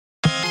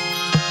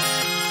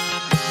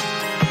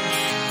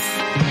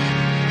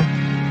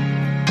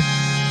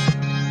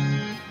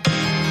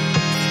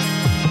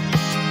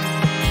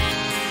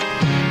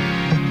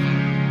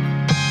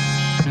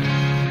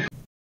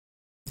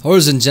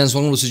Ladies and gents,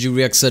 welcome to CG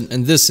Reaction,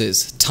 and this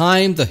is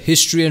Time, the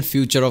History and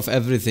Future of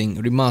Everything,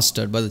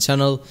 remastered by the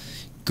channel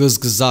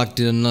Kurzgesagt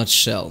in a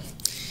nutshell.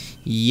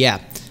 Yeah,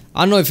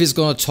 I don't know if he's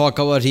gonna talk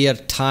about here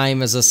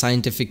time as a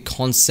scientific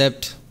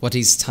concept, what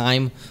is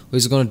time, or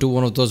he's gonna do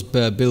one of those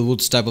Bill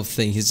Woods type of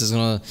thing. He's just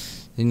gonna,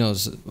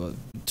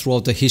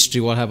 throughout the history,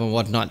 what happened,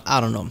 what not,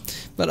 I don't know.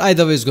 But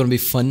either way, it's gonna be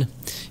fun.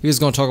 If he's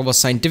gonna talk about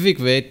scientific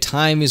way,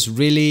 time is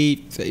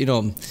really,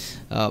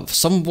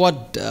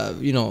 somewhat,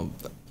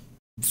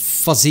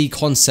 fuzzy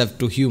concept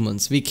to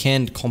humans. We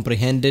can't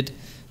comprehend it.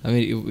 I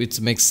mean,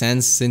 it makes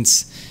sense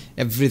since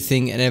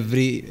everything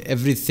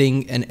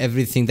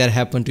that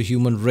happened to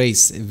human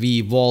race, we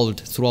evolved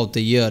throughout the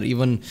year.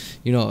 Even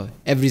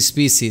every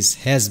species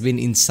has been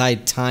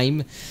inside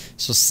time.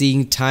 So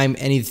seeing time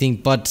anything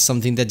but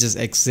something that just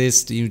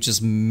exists, you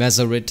just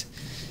measure it.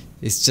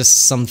 It's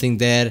just something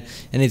there.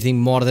 Anything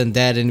more than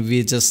that, and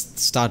we just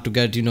start to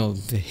get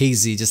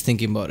hazy just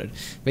thinking about it.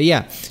 But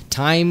yeah,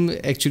 time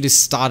actually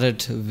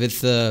started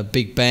with the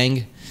Big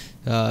Bang.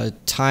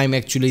 Time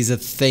actually is a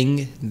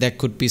thing that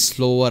could be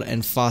slower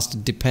and faster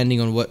depending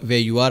on where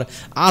you are.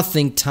 I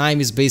think time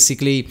is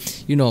basically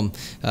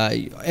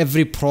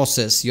every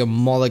process, your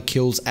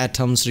molecules,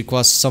 atoms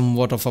require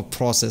somewhat of a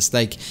process,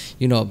 like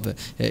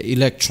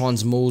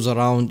electrons moves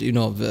around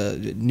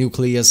the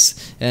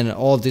nucleus, and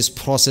all this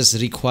process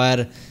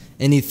require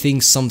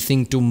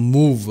something to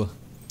move.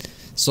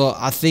 So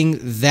I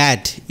think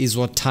that is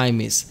what time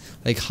is,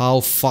 like how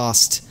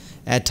fast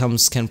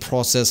atoms can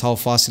process, how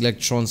fast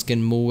electrons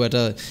can move at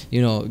a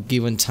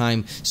given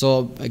time.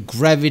 So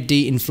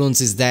gravity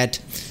influences that.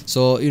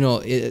 So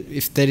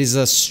if there is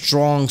a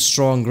strong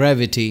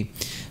gravity,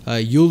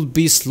 you'll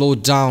be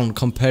slowed down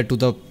compared to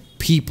the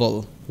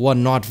people who are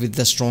not with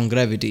the strong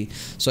gravity.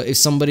 So if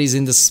somebody is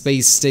in the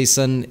space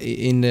station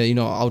in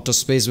outer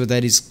space where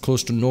there is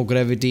close to no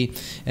gravity,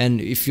 and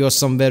if you're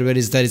somewhere where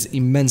there is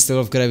immense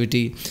level of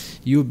gravity,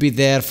 you'll be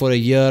there for a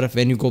year.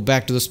 When you go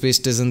back to the space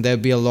station, there'll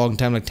be a long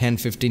time, like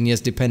 10-15 years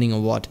depending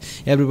on what.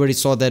 Everybody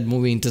saw that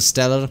movie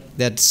Interstellar,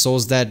 that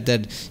shows that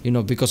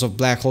because of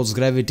black hole's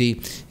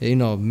gravity,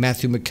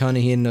 Matthew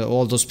McConaughey and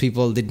all those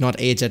people did not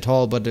age at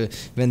all. But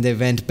when they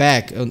went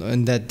back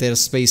on that their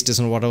space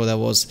station or whatever that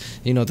was,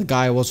 the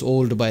guy was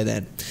old by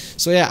then.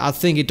 So yeah, I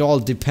think it all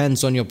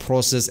depends on your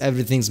process.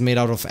 Everything's made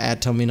out of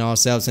atom in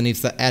ourselves, and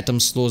if the atom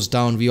slows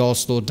down, we all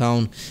slow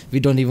down. We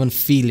don't even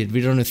feel it,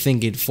 we don't even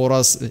think it. For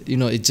us,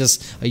 it's just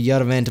a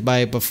year went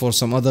by, but for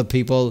some other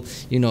people,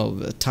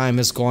 time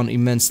has gone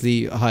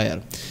immensely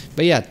higher.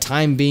 But yeah,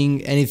 time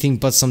being anything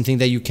but something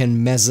that you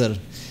can measure,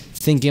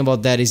 thinking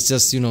about that is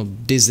just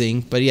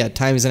dizzying. But yeah,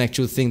 time is an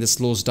actual thing that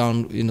slows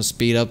down,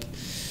 speed up.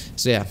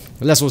 So yeah,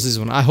 let's watch this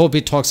one. I hope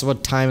it talks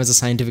about time as a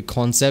scientific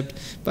concept,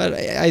 but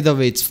either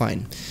way it's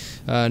fine.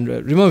 And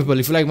remember, people,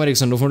 if you like my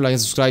reaction, don't forget to like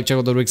and subscribe. Check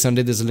out the Rick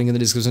Sunday, there's a link in the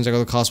description. Check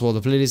out the cast for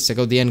the playlist, check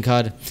out the end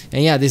card.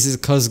 And yeah, this is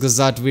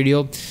Kurzgesagt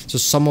video, so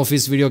some of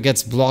his video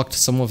gets blocked,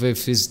 some of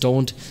his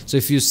don't. So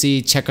if you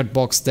see checkered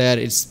box there,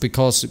 it's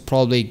because it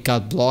probably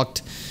got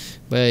blocked.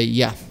 But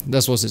yeah,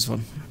 let's watch this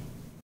one.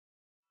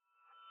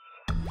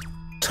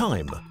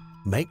 Time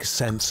makes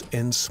sense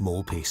in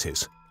small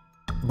pieces,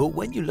 but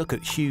when you look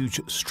at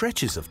huge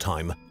stretches of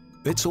time,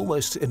 it's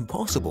almost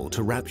impossible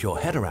to wrap your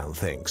head around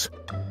things.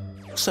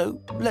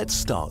 So let's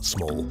start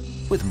small,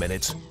 with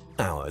minutes,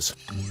 hours,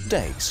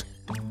 days.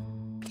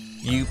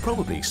 You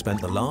probably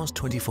spent the last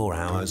 24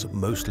 hours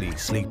mostly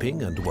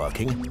sleeping and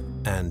working,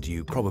 and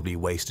you probably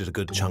wasted a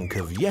good chunk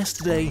of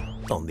yesterday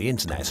on the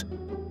internet.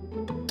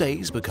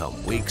 Days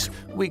become weeks,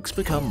 weeks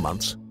become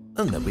months,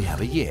 and then we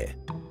have a year.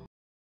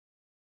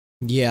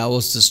 Yeah, I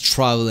was just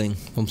traveling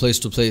from place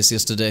to place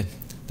yesterday.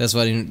 That's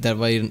why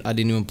I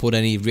didn't even put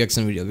any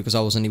reaction video, because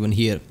I wasn't even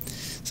here.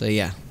 So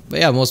yeah. But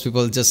yeah, most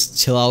people just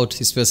chill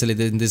out, especially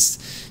in this,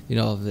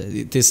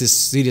 this is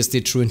seriously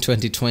true in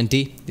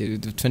 2020.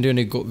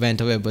 2020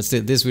 went away, but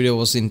still, this video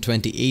was in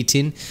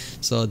 2018.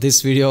 So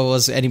this video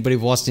was, anybody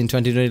watched in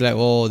 2020, like,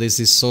 oh, this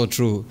is so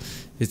true.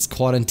 It's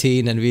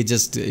quarantine and we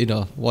just,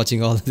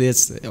 watching all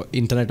this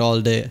internet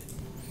all day.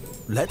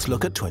 Let's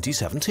look at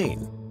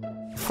 2017.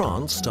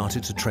 France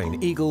started to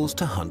train eagles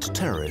to hunt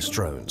terrorist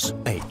drones.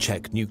 A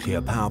Czech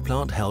nuclear power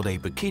plant held a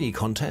bikini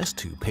contest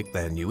to pick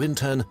their new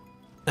intern.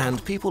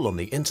 And people on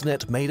the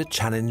internet made a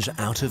challenge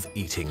out of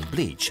eating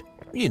bleach.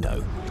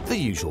 The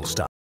usual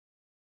stuff.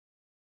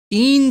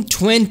 In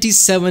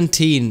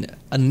 2017,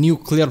 a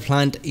nuclear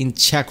plant in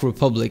Czech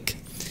Republic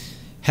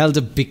held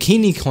a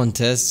bikini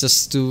contest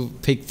just to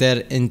pick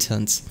their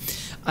interns.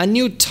 I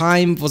knew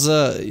time was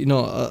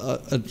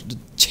a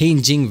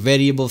changing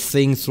variable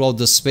thing throughout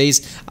the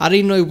space. I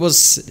didn't know it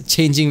was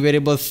changing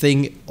variable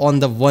thing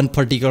on the one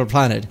particular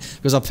planet,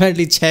 because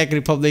apparently Czech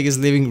Republic is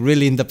living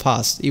really in the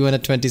past, even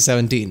at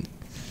 2017.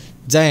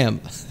 Damn.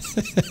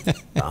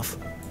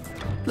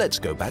 Let's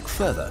go back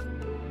further.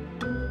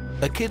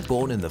 A kid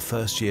born in the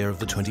first year of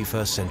the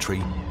 21st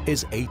century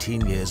is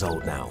 18 years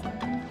old now.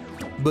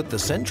 But the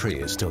century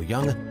is still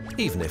young,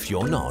 even if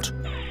you're not.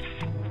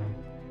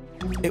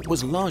 It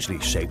was largely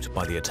shaped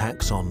by the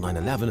attacks on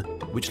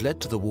 9/11, which led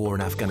to the war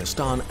in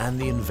Afghanistan and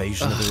the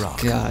invasion of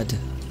Iraq. God.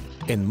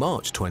 In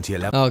March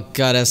 2011, Oh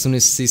God, as soon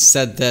as he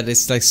said that,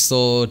 it's like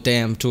so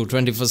damn true.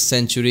 21st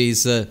century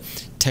is a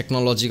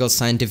technological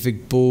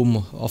scientific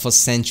boom of a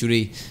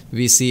century.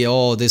 We see,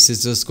 oh, this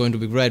is just going to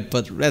be great.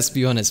 But let's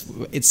be honest,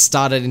 it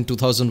started in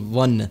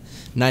 2001.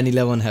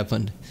 9/11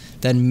 happened.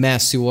 Then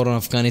massive war on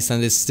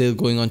Afghanistan is still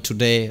going on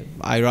today.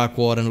 Iraq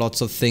war and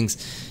lots of things.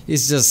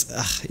 It's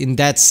just, in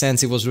that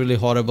sense, it was really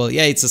horrible.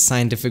 Yeah, it's a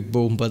scientific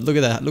boom, but look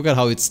at that. Look at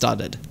how it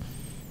started.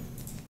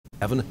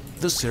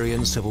 the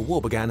Syrian civil war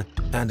began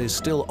and is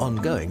still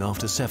ongoing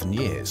after 7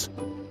 years.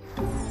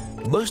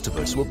 Most of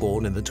us were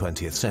born in the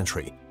 20th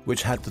century,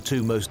 which had the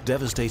two most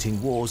devastating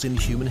wars in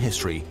human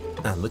history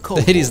and the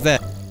Cold It is War.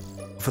 that.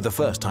 For the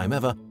first time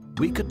ever,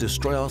 we could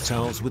destroy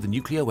ourselves with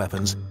nuclear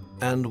weapons,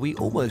 and we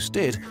almost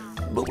did,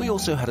 but we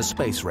also had a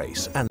space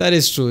race. And That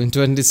is true. In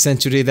 20th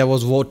century, there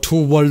was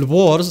two world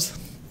wars.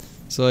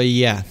 So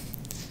yeah.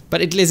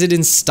 But at least it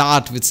didn't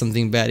start with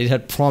something bad. It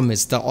had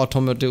promised. The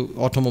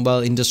automobile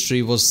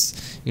industry was,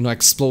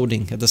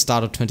 exploding at the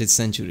start of 20th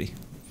century.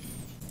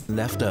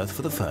 left Earth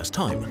for the first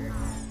time.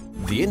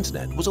 The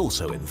internet was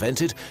also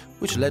invented,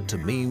 which led to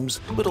memes,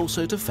 but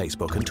also to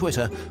Facebook and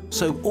Twitter.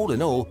 So all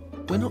in all,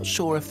 we're not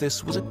sure if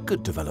this was a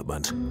good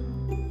development.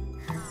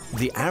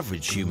 The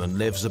average human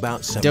lives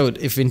about Dude,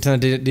 if internet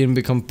didn't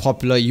become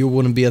popular, you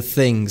wouldn't be a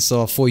thing.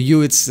 So for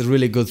you, it's a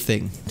really good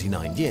thing.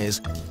 79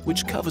 years,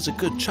 which covers a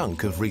good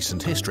chunk of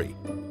recent history.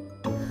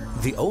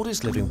 The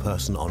oldest living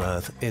person on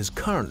Earth is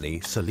currently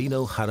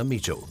Celino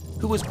Jaramillo,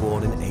 who was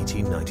born in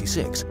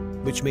 1896,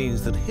 which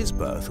means that his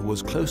birth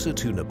was closer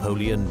to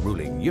Napoleon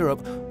ruling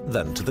Europe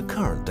than to the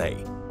current day.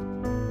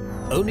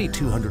 Only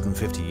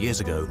 250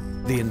 years ago,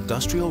 the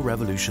Industrial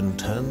Revolution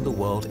turned the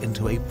world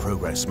into a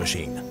progress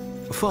machine.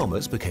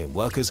 Farmers became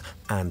workers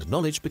and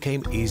knowledge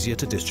became easier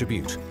to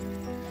distribute.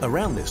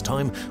 Around this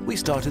time, we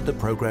started the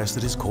progress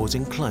that is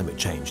causing climate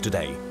change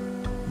today.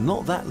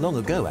 Not that long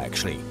ago,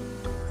 actually.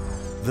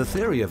 The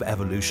theory of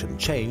evolution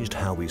changed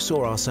how we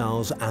saw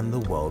ourselves and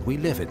the world we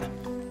live in.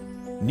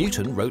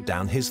 Newton wrote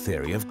down his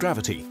theory of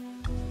gravity.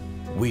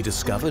 We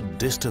discovered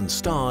distant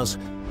stars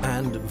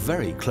and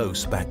very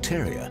close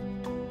bacteria.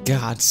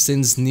 God,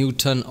 since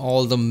Newton,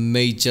 all the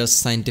major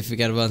scientific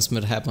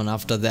advancement happened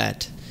after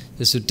that.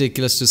 It's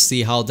ridiculous to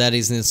see how that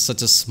is in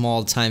such a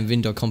small time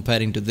window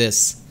comparing to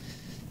this.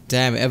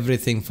 Damn,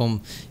 everything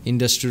from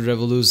Industrial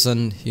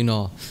Revolution,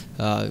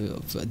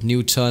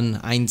 Newton,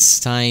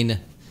 Einstein,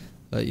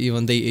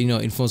 even the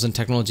information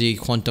technology,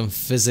 quantum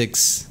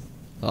physics.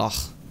 Ugh.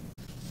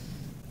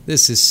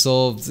 This is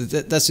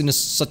that's in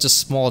such a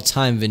small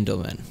time window,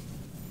 man.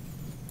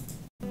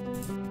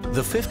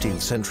 The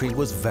 15th century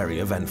was very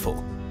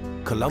eventful.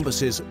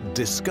 Columbus's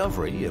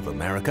discovery of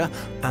America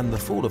and the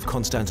fall of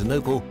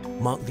Constantinople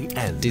marked the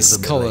end Discovers,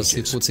 of the Middle he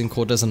Ages. puts in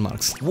quotation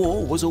marks.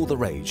 War was all the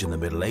rage in the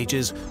Middle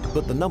Ages,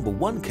 but the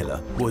 #1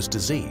 killer was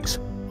disease.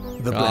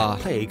 The Black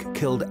Plague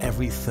killed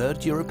every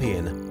third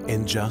European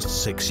in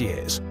just 6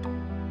 years.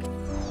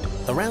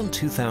 Around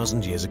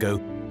 2,000 years ago,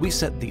 we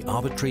set the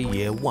arbitrary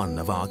year 1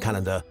 of our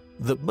calendar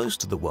that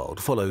most of the world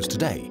follows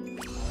today.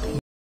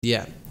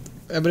 Yeah.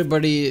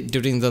 Everybody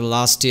during the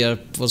last year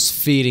was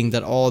fearing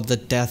that all the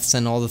deaths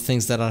and all the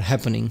things that are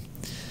happening,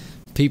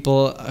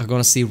 people are going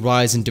to see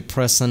rise in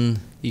depression,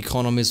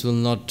 economies will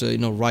not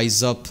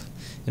rise up,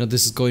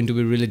 this is going to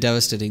be really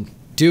devastating.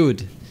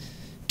 Dude,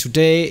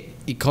 today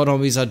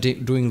economies are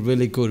doing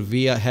really good.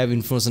 We have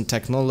information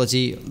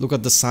technology. Look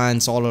at the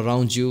science all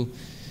around you.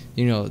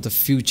 The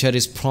future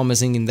is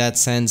promising in that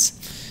sense.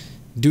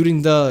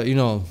 During the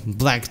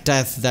Black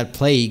Death, that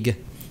plague,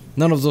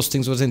 none of those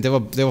things was in.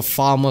 There were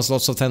farmers.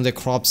 Lots of time their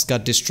crops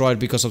got destroyed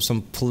because of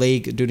some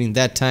plague. During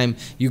that time,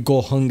 you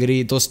go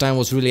hungry. Those time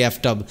was really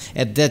effed up.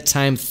 At that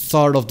time,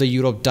 third of the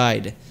Europe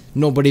died.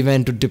 Nobody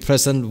went to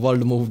depression.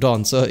 World moved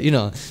on. So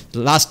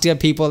last year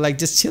people like,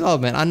 just chill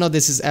out, man. I know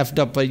this is effed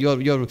up, but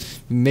you're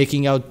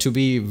making out to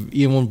be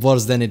even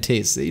worse than it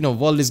is.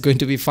 World is going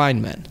to be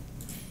fine, man.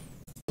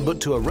 But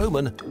to a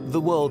Roman,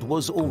 the world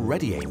was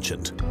already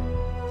ancient.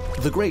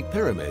 The Great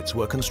Pyramids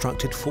were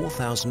constructed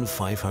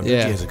 4,500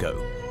 years ago.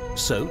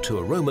 So, to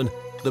a Roman,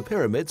 the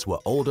pyramids were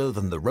older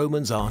than the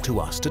Romans are to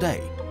us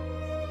today.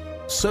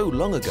 So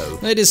long ago,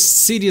 it is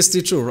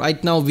seriously true.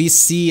 Right now, we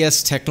see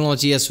as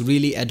technology as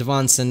really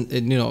advanced, and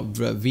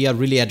we are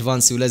really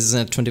advanced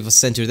civilization in the 21st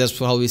century. That's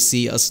how we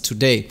see us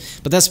today.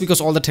 But that's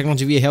because all the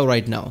technology we have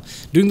right now.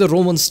 During the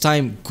Romans'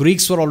 time,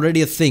 Greeks were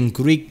already a thing.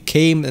 Greek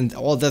came and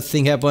all that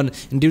thing happened.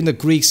 And during the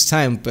Greeks'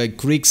 time,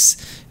 Greeks,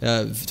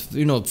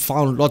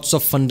 found lots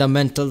of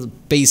fundamental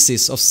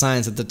basis of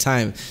science at the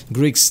time.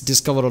 Greeks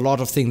discovered a lot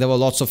of things. There were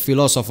lots of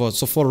philosophers.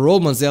 So for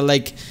Romans, they're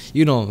like,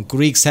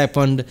 Greeks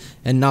happened,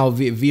 and now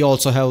we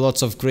also have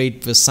lots of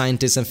great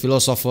scientists and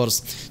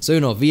philosophers.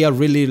 So we are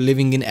really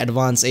living in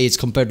advanced age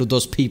compared to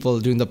those people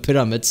during the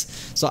pyramids.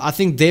 So I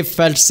think they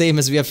felt same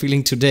as we are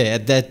feeling today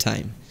at that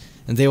time.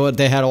 And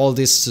they had all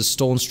these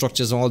stone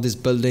structures and all these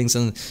buildings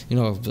and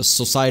the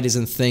societies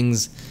and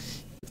things.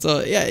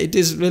 So yeah, it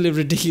is really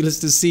ridiculous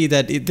to see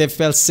that they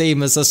felt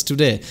same as us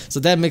today. So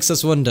that makes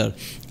us wonder,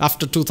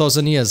 after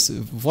 2000 years,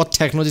 what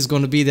technology is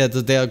going to be there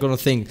that they are going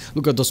to think,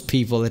 look at those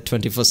people at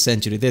 21st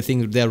century, they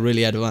think they're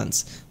really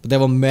advanced. But they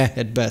were meh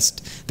at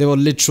best. They were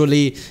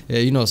literally,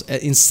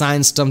 in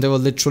science term, they were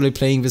literally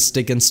playing with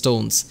stick and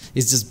stones.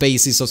 It's just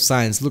basis of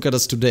science. Look at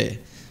us today.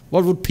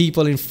 What would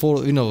people in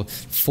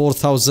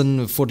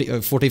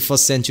 41st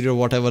century or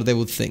whatever they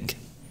would think?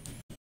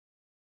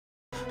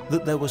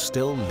 That there were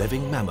still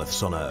living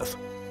mammoths on Earth.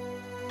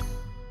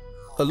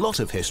 A lot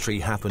of history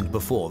happened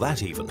before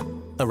that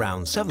even.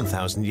 Around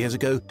 7,000 years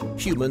ago,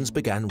 humans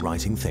began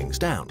writing things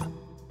down.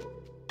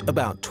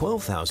 About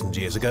 12,000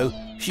 years ago,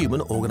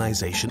 human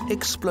organization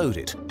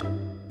exploded.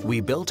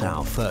 We built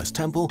our first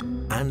temple,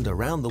 and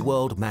around the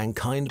world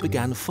mankind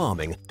began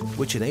farming,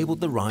 which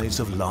enabled the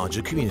rise of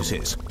larger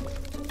communities.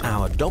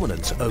 Our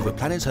dominance over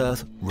planet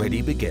Earth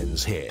really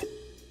begins here.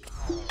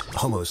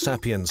 Homo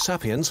sapiens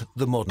sapiens,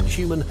 the modern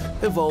human,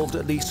 evolved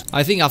at least...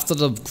 I think after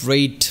the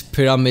Great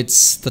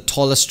Pyramids, the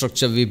tallest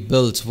structure we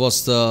built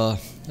was the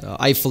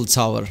Eiffel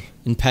Tower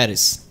in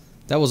Paris.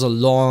 That was a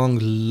long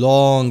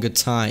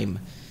time.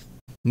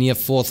 Near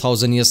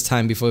 4,000 years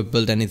time before we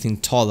built anything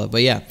taller.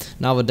 But yeah,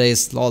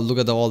 nowadays, look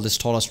at all these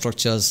taller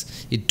structures.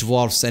 It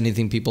dwarfs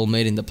anything people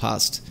made in the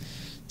past.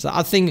 So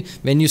I think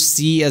when you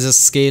see as a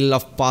scale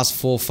of past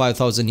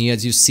 4,000-5,000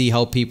 years, you see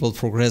how people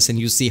progress and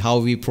you see how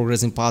we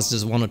progress in past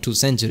just 1 or 2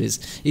 centuries.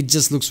 It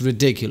just looks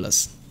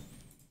ridiculous.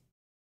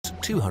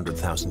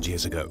 200,000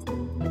 years ago.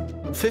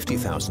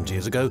 50,000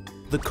 years ago,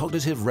 the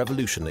cognitive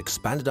revolution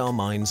expanded our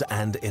minds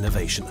and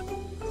innovation.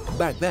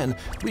 Back then,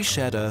 we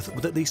shared Earth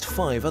with at least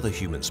 5 other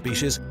human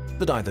species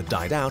that either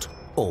died out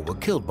or were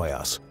killed by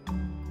us.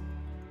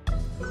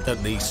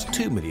 At least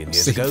 2 million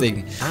years ago,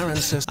 our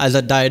ancestors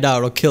either died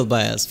out or killed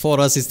by us.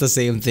 For us, it's the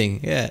same thing.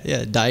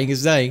 Yeah, dying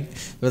is dying.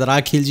 Whether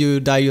I kill you,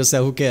 die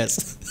yourself, who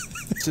cares?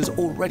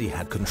 already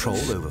had control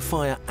over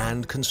fire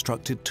and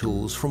constructed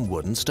tools from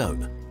wood and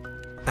stone.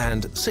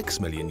 And 6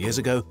 million years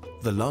ago,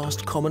 the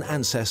last common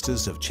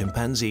ancestors of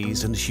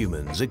chimpanzees and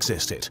humans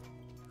existed.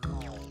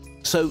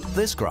 So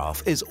this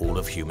graph is all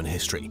of human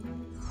history.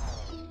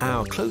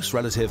 Our close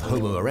relative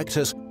Homo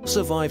erectus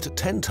survived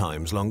 10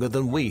 times longer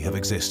than we have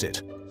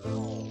existed.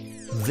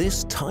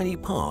 This tiny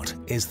part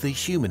is the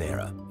human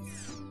era.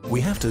 We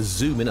have to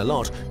zoom in a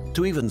lot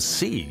to even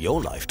see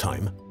your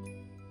lifetime.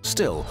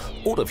 Still,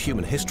 all of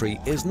human history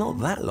is not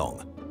that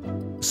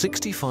long.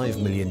 65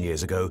 million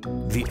years ago,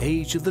 the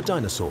age of the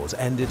dinosaurs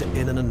ended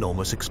in an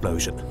enormous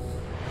explosion.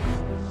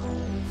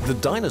 The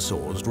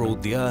dinosaurs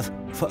ruled the Earth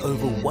for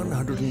over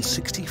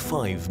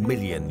 165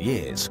 million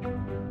years.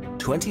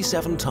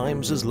 27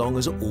 times as long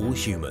as all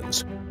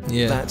humans.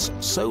 Yeah. That's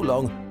so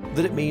long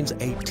that it means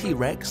a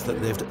T-Rex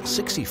that lived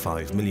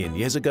 65 million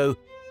years ago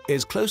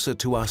is closer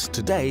to us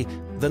today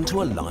than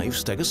to a live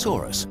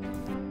Stegosaurus.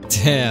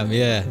 Damn,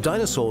 yeah.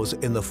 Dinosaurs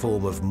in the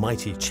form of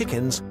mighty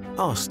chickens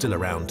are still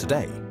around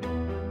today.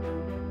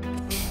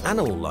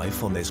 Animal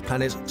life on this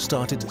planet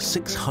started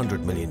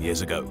 600 million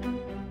years ago.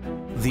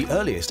 The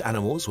earliest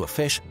animals were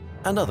fish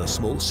and other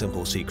small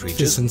simple sea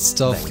creatures. Fish and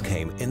stuff. Then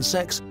came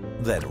insects,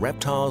 then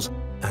reptiles,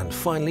 and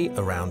finally,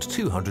 around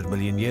 200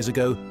 million years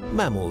ago,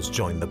 mammals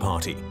joined the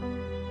party.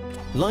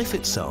 Life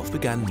itself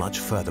began much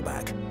further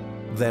back.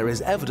 There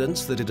is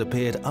evidence that it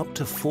appeared up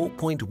to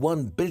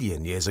 4.1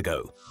 billion years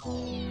ago.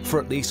 For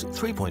at least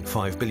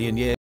 3.5 billion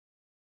years,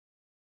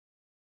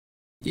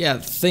 Yeah,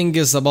 thing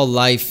is about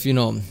life,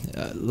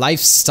 life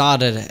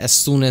started as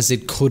soon as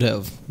it could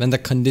have, when the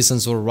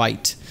conditions were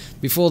right.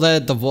 Before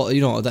that,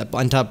 the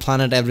entire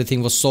planet,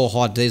 everything was so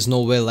hot, there is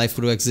no way life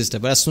could have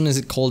existed. But as soon as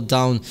it cooled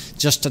down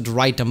just at the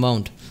right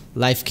amount,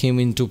 life came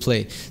into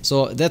play.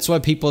 So that's why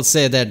people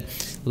say that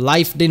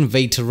life didn't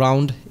wait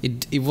around.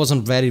 It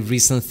wasn't a very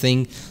recent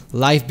thing.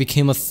 Life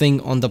became a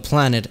thing on the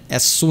planet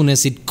as soon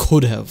as it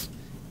could have,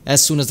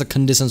 as soon as the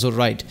conditions were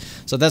right.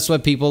 So that's why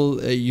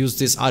people use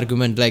this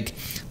argument like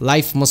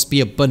life must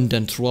be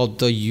abundant throughout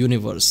the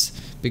universe,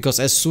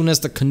 because as soon as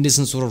the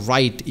conditions were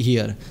right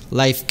here,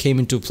 life came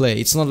into play.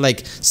 It's not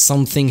like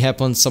something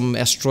happened, some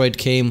asteroid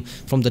came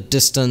from the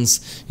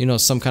distance,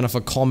 some kind of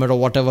a comet or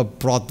whatever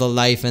brought the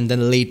life, and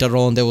then later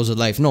on there was a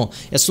life. No,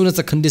 as soon as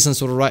the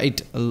conditions were right,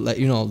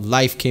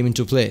 life came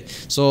into play.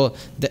 So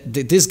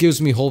this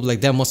gives me hope,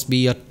 like there must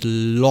be a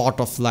lot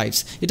of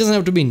lives. It doesn't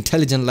have to be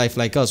intelligent life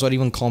like us or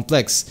even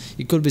complex.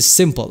 It could be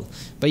simple.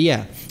 But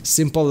yeah,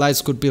 simple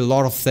lives could be a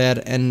lot of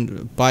there,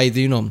 and by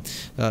the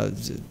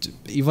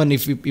even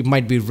if it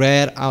might be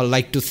rare, I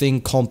like to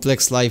think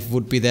complex life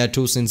would be there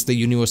too, since the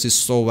universe is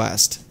so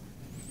vast.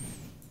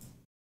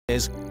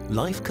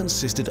 Life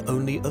consisted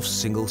only of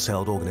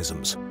single-celled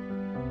organisms.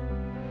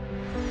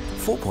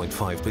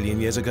 4.5 billion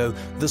years ago,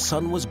 the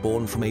Sun was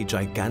born from a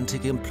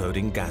gigantic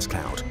imploding gas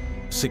cloud.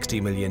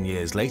 60 million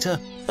years later,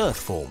 Earth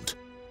formed.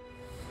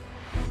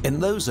 In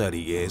those early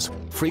years,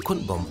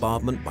 frequent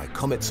bombardment by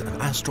comets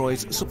and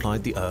asteroids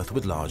supplied the Earth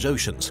with large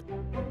oceans.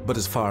 But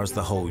as far as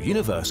the whole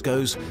universe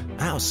goes,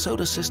 our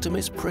solar system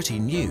is pretty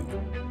new.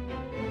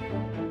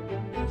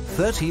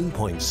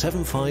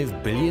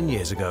 13.75 billion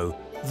years ago,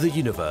 the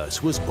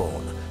universe was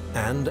born,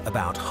 and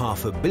about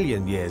 500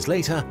 million years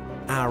later,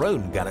 our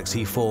own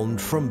galaxy formed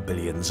from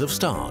billions of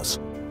stars.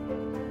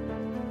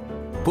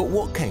 But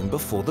what came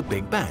before the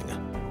Big Bang?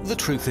 The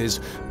truth is,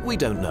 we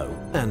don't know,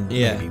 and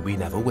maybe we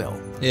never will.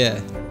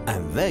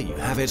 And there you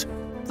have it,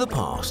 the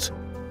past.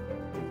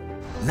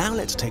 Now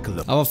let's take a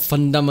look. Our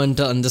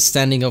fundamental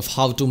understanding of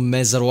how to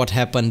measure what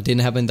happened,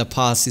 didn't happen in the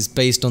past is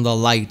based on the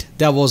light.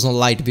 There was no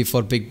light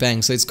before Big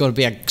Bang, so it's going to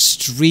be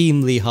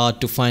extremely hard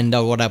to find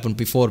out what happened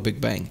before Big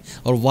Bang,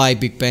 or why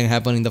Big Bang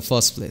happened in the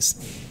first place.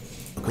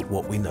 Look at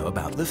what we know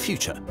about the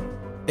future.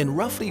 In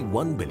roughly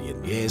 1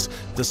 billion years,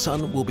 the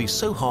sun will be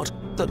so hot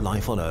that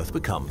life on Earth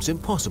becomes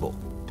impossible.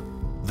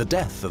 The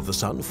death of the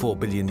sun 4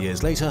 billion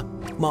years later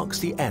marks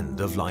the end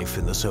of life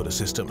in the solar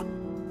system.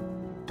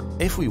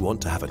 If we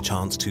want to have a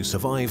chance to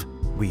survive,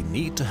 we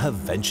need to have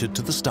ventured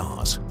to the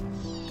stars.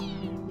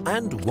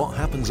 And what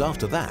happens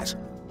after that?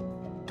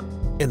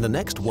 In the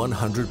next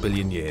 100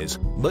 billion years,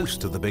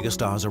 most of the bigger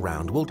stars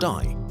around will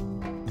die.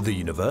 The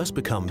universe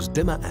becomes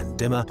dimmer and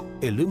dimmer,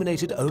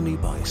 illuminated only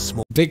by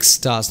small big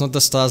stars, not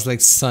the stars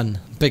like sun.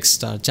 Big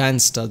star,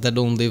 giant star that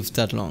don't live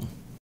that long.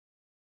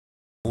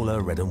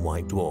 Smaller red and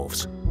white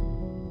dwarfs.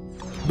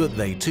 But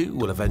they too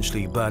will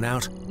eventually burn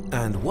out,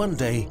 and one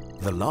day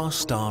the last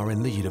star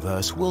in the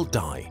universe will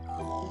die.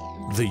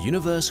 The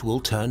universe will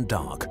turn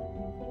dark,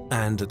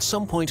 and at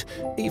some point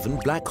even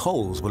black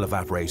holes will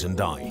evaporate and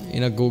die.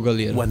 In a Google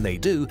year. When they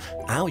do,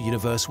 our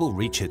universe will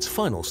reach its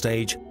final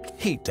stage,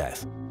 heat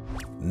death.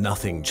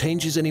 Nothing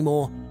changes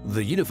anymore,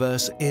 the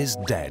universe is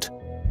dead.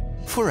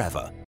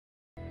 Forever.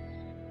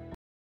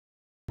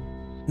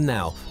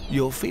 Now,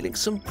 you're feeling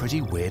some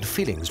pretty weird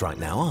feelings right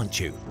now, aren't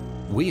you?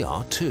 We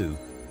are too.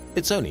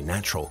 It's only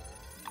natural.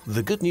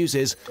 The good news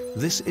is,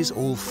 this is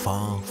all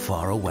far,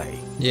 far away.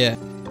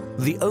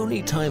 The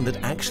only time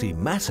that actually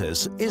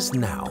matters is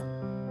now.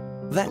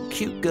 That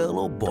cute girl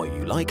or boy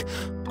you like,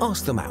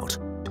 ask them out.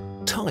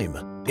 Time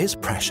is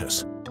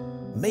precious.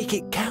 Make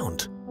it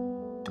count.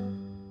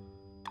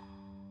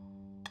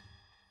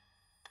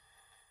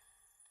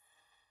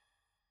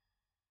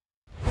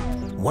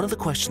 One of the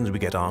questions we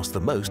get asked the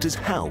most is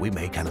how we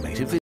make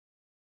animated videos.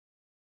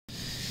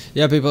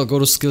 Yeah, people, go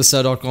to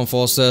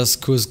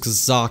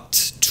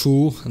skillset.com/Kurzgesagt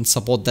 2 and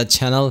support that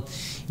channel.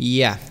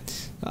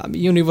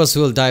 Universe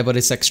will die, but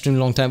it's extremely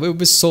long time. It would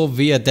be so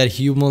weird that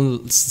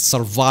humans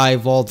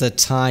survive all the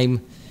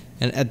time,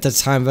 and at the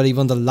time where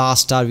even the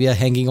last star, we are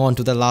hanging on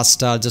to the last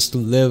star just to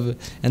live,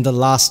 and the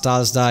last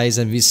star dies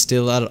and we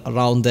still are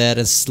around there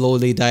and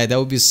slowly die. That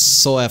would be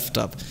so effed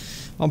up.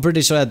 I'm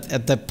pretty sure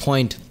at that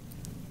point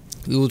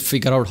we would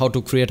figure out how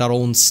to create our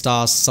own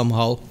stars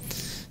somehow.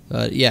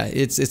 Yeah,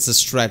 it's a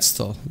stretch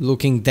though.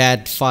 Looking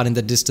that far in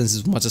the distance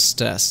is much a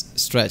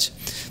stretch.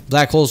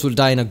 Black holes will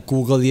die in a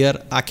Google year.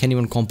 I can't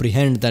even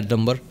comprehend that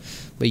number.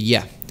 But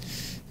yeah,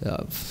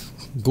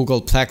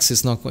 Google Plex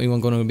is not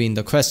even going to be in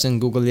the question.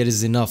 Google year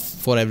is enough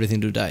for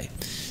everything to die.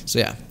 So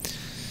yeah,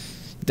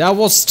 that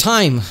was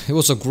time. It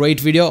was a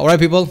great video. Alright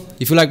people,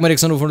 if you like my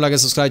reaction, don't forget to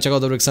subscribe, check out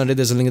the reaction.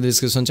 There's a link in the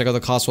description. Check out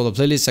the cast for the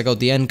playlist, check out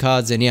the end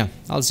cards, and yeah,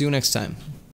 I'll see you next time.